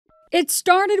It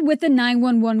started with a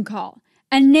 911 call,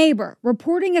 a neighbor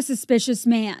reporting a suspicious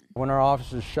man. When our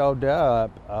officers showed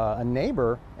up, a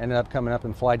neighbor ended up coming up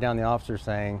and flagged down the officer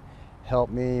saying, "Help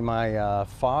me, my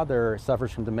father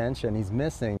suffers from dementia and he's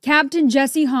missing." Captain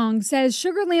Jesse Hong says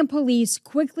Sugar Land police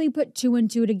quickly put two and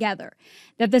two together,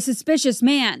 that the suspicious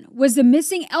man was the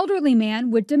missing elderly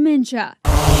man with dementia.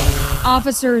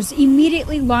 Officers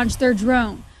immediately launched their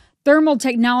drone, thermal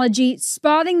technology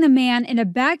spotting the man in a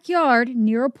backyard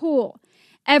near a pool.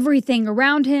 Everything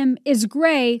around him is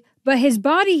gray, but his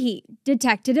body heat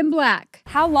detected in black.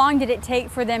 How long did it take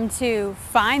for them to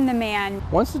find the man?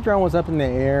 Once the drone was up in the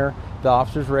air, the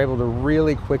officers were able to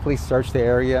really quickly search the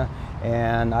area,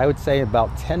 and I would say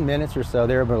about 10 minutes or so,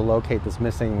 they were able to locate this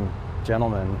missing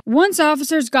gentleman. Once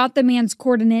officers got the man's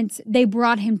coordinates, they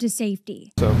brought him to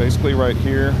safety. So basically right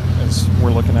here, as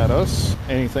we're looking at us,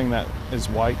 anything that is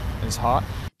white is hot.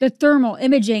 The thermal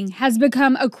imaging has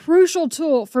become a crucial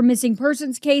tool for missing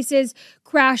persons cases,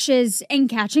 crashes, and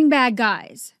catching bad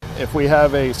guys. If we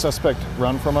have a suspect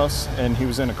run from us and he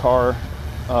was in a car,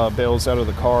 bails out of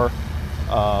the car,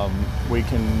 we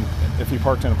can, if he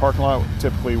parked in a parking lot,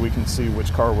 typically we can see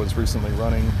which car was recently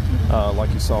running,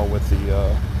 like you saw with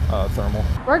the thermal.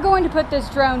 We're going to put this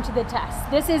drone to the test.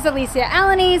 This is Alicia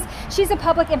Alanis. She's a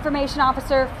public information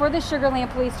officer for the Sugar Land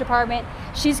Police Department.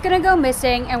 She's going to go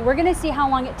missing, and we're going to see how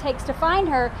long it takes to find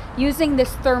her using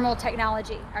this thermal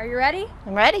technology. Are you ready?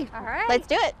 I'm ready. All right. Let's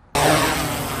do it.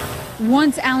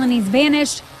 Once Alanis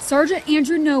vanished, Sergeant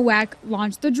Andrew Nowak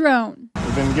launched the drone.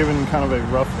 We've been given kind of a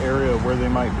rough area of where they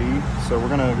might be, so we're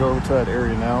going to go over to that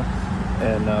area now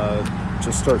and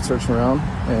just start searching around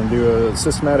and do a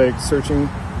systematic searching.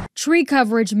 Tree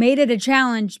coverage made it a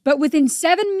challenge, but within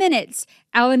 7 minutes,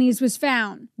 Alanis was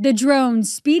found. The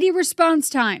drone's speedy response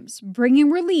times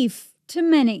bringing relief to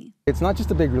many. It's not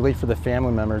just a big relief for the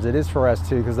family members, it is for us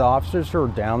too, because the officers who are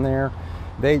down there,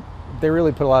 they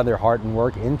really put a lot of their heart and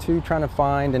work into trying to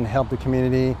find and help the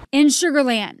community. In Sugar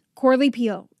Land, Corley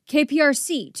Peel,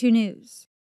 KPRC 2 News.